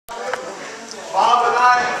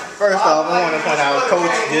First off, I want to point out,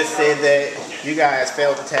 Coach just said that you guys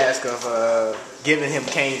failed the task of giving him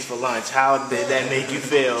canes for lunch. How did that make you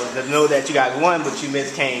feel? To know that you guys won, but you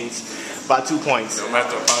missed canes by 2 points. I'm gonna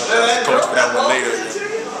have to apologize to Coach for that one later.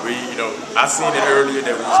 I seen it earlier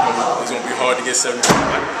that it was gonna be hard to get 75.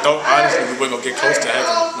 I thought honestly we weren't gonna get close to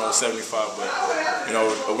having 75, but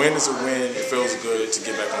a win is a win. It feels good to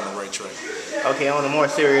get back on the right track. Okay, on a more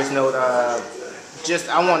serious note, I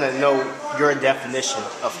want to know your definition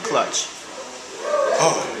of clutch.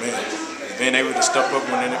 Oh man, being able to step up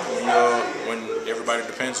when everybody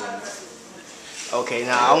depends on you. Okay,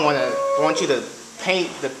 now I want you to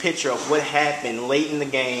paint the picture of what happened late in the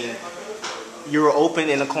game. You were open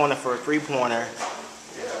in the corner for a three-pointer.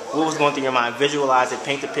 What was going through your mind? Visualize it.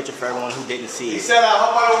 Paint the picture for everyone who didn't see it. He said, "I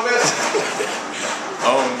hope I don't miss."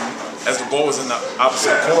 As the ball was in the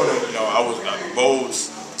opposite corner,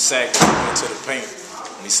 Bowles sagged into the paint.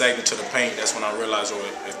 When he sagged into the paint, that's when I realized,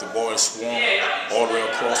 if the ball is swung all the way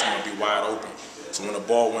across, I'm gonna be wide open. So when the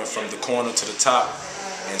ball went from the corner to the top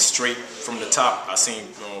and straight from the top, I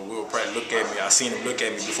seen Will Pratt look at me. I seen him look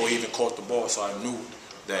at me before he even caught the ball, so I knew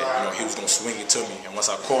that he was gonna swing it to me. And once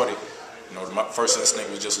I caught it, my first instinct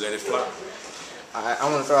was just let it fly. I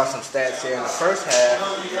want to throw out some stats here. In the first half,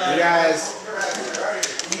 you guys,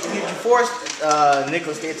 you forced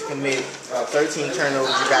Nicholls to commit 13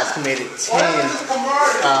 turnovers. You guys committed 10.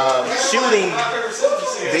 Shooting,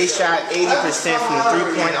 they shot 80% from the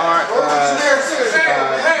three-point arc.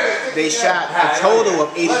 They shot a total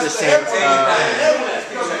of 80%.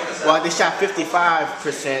 They shot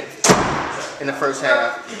 55% in the first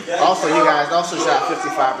half. Also, you guys also shot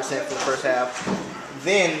 55% for the first half.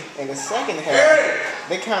 Then, in the second half,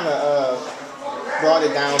 they kind of brought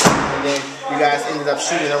it down, and then you guys ended up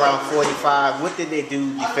shooting around 45. What did they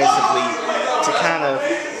do defensively to kind of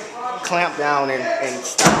clamp down and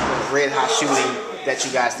stop the red-hot shooting that you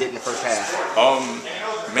guys did in the first half?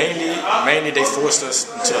 Mainly they forced us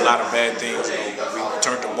into a lot of bad things. We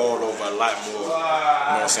turned the ball over a lot more. You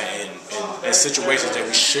know what I'm saying? In situations that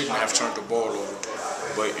we shouldn't have turned the ball over.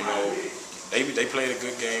 But they played a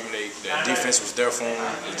good game. The defense was there for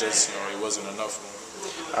them. It just it wasn't enough for them.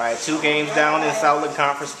 All right, 2 games down in Southland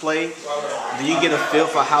Conference play. Do you get a feel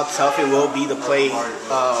for how tough it will be to play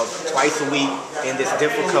twice a week in this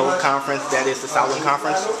difficult conference that is the Southland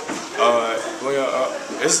Conference?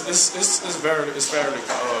 It's fairly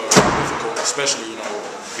difficult, especially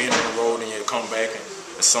being on the road and you come back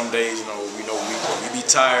and some days we be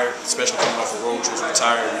tired, especially coming off a road trip. We're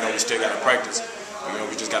tired. We still got to practice.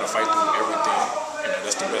 We just got to fight through everything.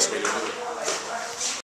 That's the best way to do it.